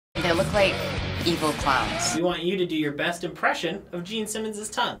They look like evil clowns. We want you to do your best impression of Gene Simmons'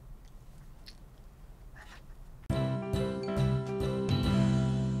 tongue.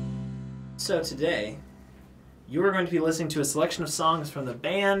 So today, you are going to be listening to a selection of songs from the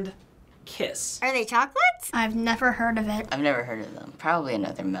band Kiss. Are they chocolates? I've never heard of it. I've never heard of them. Probably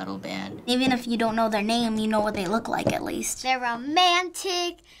another metal band. Even if you don't know their name, you know what they look like at least. They're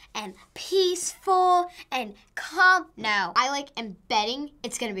romantic and peaceful and calm. No, I like embedding.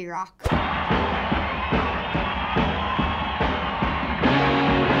 It's gonna be rock.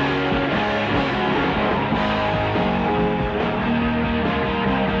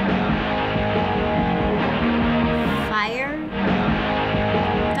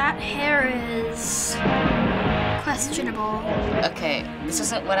 Questionable. Okay, this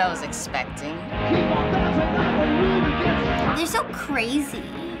isn't what I was expecting. They're so crazy.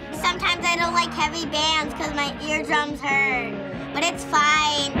 Sometimes I don't like heavy bands because my eardrums hurt, but it's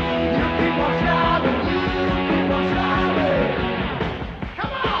fine.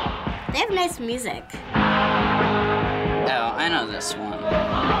 They have nice music. Oh, I know this one.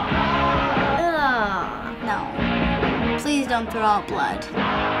 Ugh, no. Please don't throw out blood.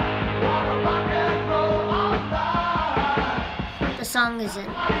 The song isn't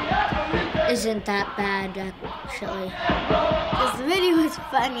that bad, actually. This video is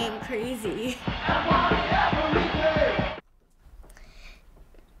funny and crazy.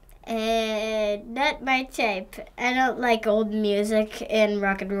 Not my type. I don't like old music and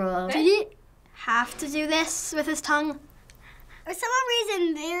rock and roll. Did he have to do this with his tongue? For some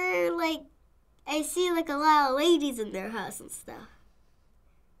reason, they're like, I see like a lot of ladies in their house and stuff.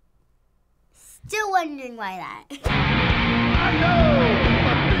 Still wondering why that. I know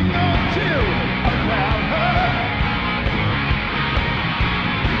a thing or two about her.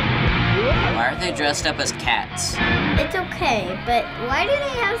 Why are they dressed up as cats? It's okay, but why do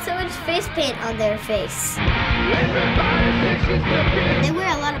they have so much face paint on their face? They wear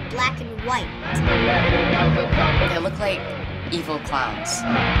a lot of black and white. They look like evil clowns.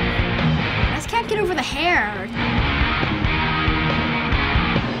 I just can't get over the hair.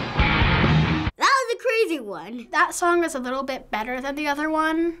 That was a crazy one. That song is a little bit better than the other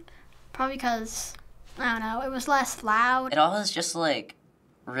one. Probably because, I don't know, it was less loud. It all is just like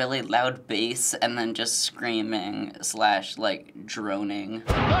really loud bass and then just screaming / like droning.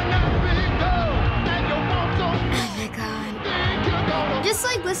 Oh my god. Just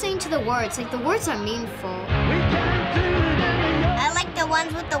like listening to the words, like the words are meaningful. I like the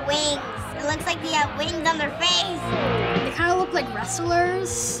ones with the wings. It looks like they have wings on their face. They kind of look like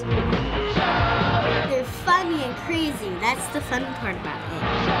wrestlers. They're funny and crazy. That's the fun part about it.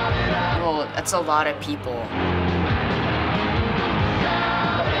 Well, that's a lot of people.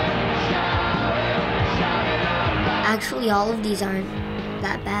 Actually, all of these aren't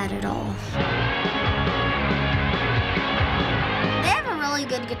that bad at all. They have a really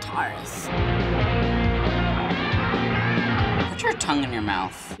good guitarist. Put your tongue in your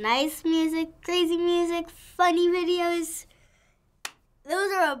mouth. Nice music, crazy music, funny videos.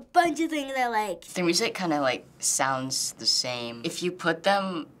 Those are a bunch of things I like. Their music kind of like sounds the same. If you put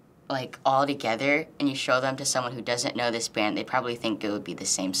them like all together and you show them to someone who doesn't know this band, they'd probably think it would be the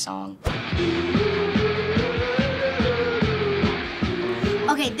same song.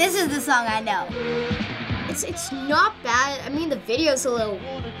 Okay, this is the song I know. It's not bad. I mean, the video's a little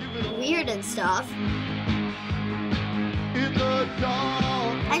weird and stuff.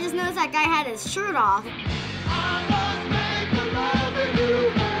 I just noticed that guy had his shirt off.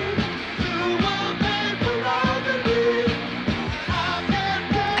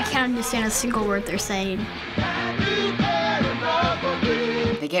 I can't understand a single word they're saying.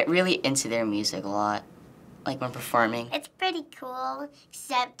 They get really into their music a lot, like when performing. It's pretty cool,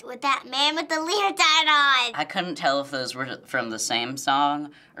 except with that man with the leotard on. I couldn't tell if those were from the same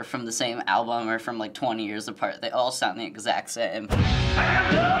song or from the same album or from like 20 years apart. They all sound the exact same.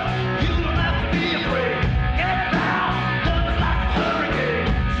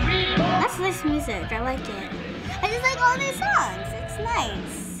 That's nice music. I like it. I just like all these songs. It's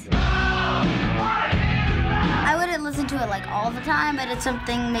nice. I wouldn't listen to it like all the time, but it's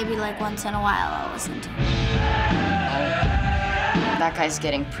something maybe like once in a while I'll listen to. That guy's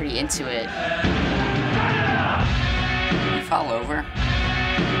getting pretty into it. You fall over?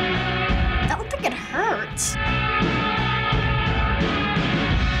 I don't think it hurts.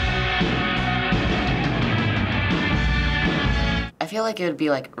 I feel like it would be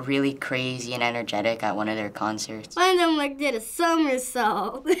like really crazy and energetic at one of their concerts. One of them like did a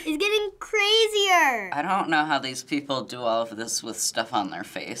somersault. It's getting crazier. I don't know how these people do all of this with stuff on their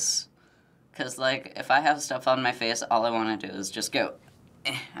face. Cause like, if I have stuff on my face, all I wanna do is just go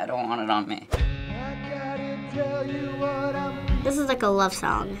I don't want it on me. This is like a love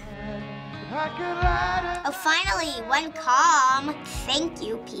song. Oh, finally, one calm. Thank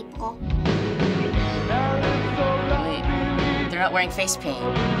you, people. Wait, they're not wearing face paint.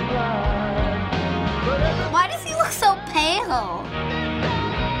 Why does he look so pale?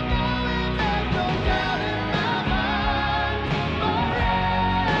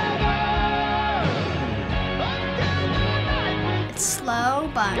 It's slow,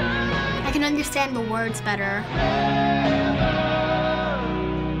 but I can understand the words better.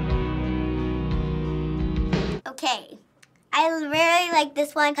 Okay, I really like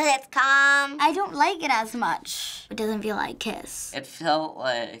this one because it's calm. I don't like it as much. It doesn't feel like Kiss. It felt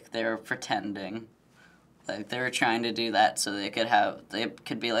like they were pretending. Like they were trying to do that so they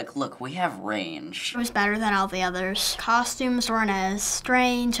could be like, look, we have range. It was better than all the others. Costumes weren't as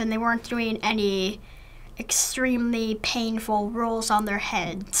strange, and they weren't doing any extremely painful rolls on their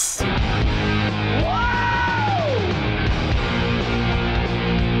heads.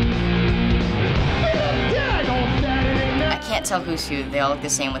 I can't tell who's who. They all look the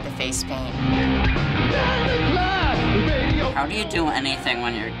same with the face paint. How do you do anything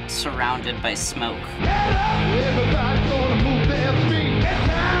when you're surrounded by smoke?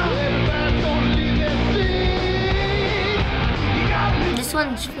 This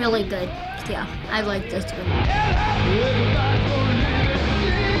one's really good. Yeah, I like this one.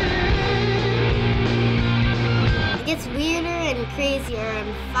 It gets weirder and crazier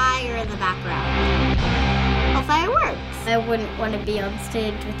and fire in the background. Oh, fireworks! I wouldn't want to be on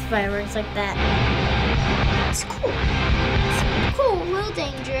stage with fireworks like that. It's cool. It's cool, a little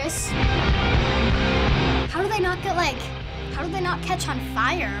dangerous. How do they not catch on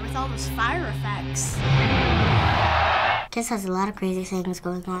fire with all those fire effects? Kiss has a lot of crazy things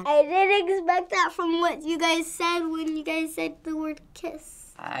going on. I didn't expect that from what you guys said when you guys said the word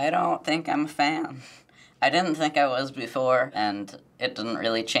Kiss. I don't think I'm a fan. I didn't think I was before, and it didn't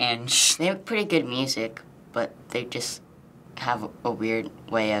really change. They have pretty good music, but they just have a weird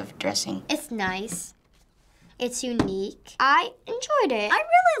way of dressing. It's nice. It's unique. I enjoyed it. I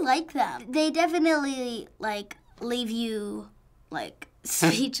really like them. They definitely, like, leave you, like,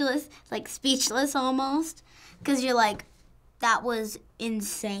 speechless, speechless almost. Because you're like, that was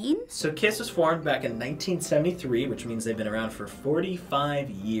insane. So Kiss was formed back in 1973, which means they've been around for 45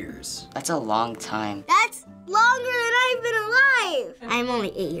 years. That's a long time. That's longer than I've been alive. I'm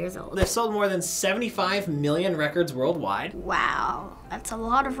only 8 years old. They've sold more than 75 million records worldwide. Wow, that's a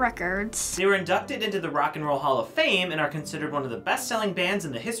lot of records. They were inducted into the Rock and Roll Hall of Fame and are considered one of the best-selling bands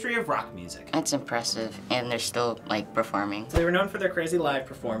in the history of rock music. That's impressive, and they're still, like, performing. So they were known for their crazy live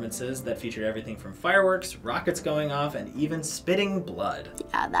performances that featured everything from fireworks, rockets going off, and even spitting blood.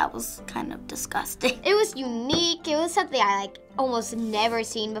 Yeah, that was kind of disgusting. It was unique. It was something I, almost never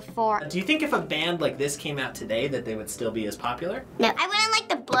seen before. Do you think if a band like this came out today that they would still be as popular? No, I wouldn't like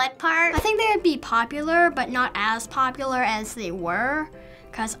the blood part. I think they would be popular, but not as popular as they were,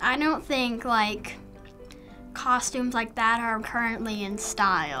 because I don't think, costumes like that are currently in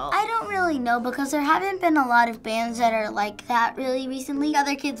style. I don't really know because there haven't been a lot of bands that are like that really recently.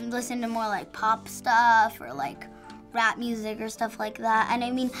 Other kids listen to more pop stuff or rap music or stuff like that. And I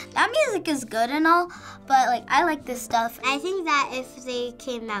mean, that music is good and all, but I like this stuff. I think that if they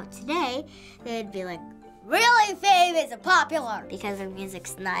came out today, they'd be really famous and popular because their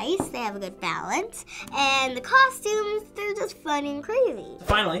music's nice, they have a good balance, and the costumes, they're just fun and crazy.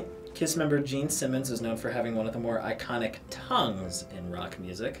 Finally, Kiss member Gene Simmons is known for having one of the more iconic tongues in rock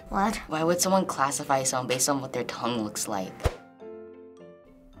music. What? Why would someone classify someone based on what their tongue looks like?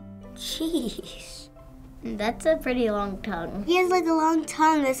 Jeez. That's a pretty long tongue. He has a long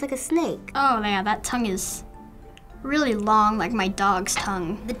tongue that's like a snake. Oh yeah, that tongue is really long, like my dog's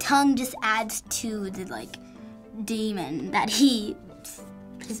tongue. The tongue just adds to the demon that his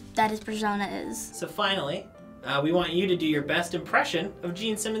persona is. So finally, we want you to do your best impression of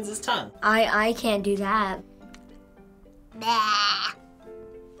Gene Simmons' tongue. I can't do that.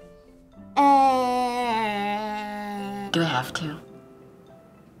 Do I have to?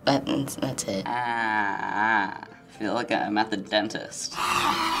 That's it. I feel like I'm at the dentist.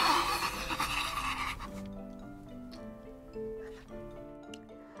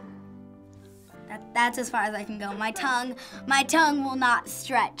 That's as far as I can go. My tongue will not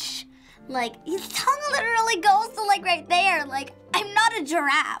stretch. His tongue literally goes to right there. I'm not a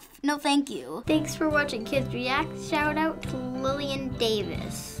giraffe. No, thank you. Thanks for watching Kids React. Shout out to Lillian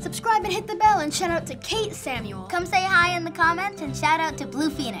Davis. Subscribe and hit the bell, and shout out to Kate Samuel. Come say hi in the comments and shout out to Blue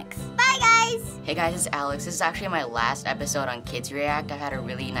Phoenix. Bye, guys. Hey guys, it's Alex. This is actually my last episode on Kids React. I had a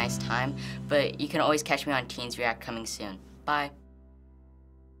really nice time, but you can always catch me on Teens React coming soon. Bye.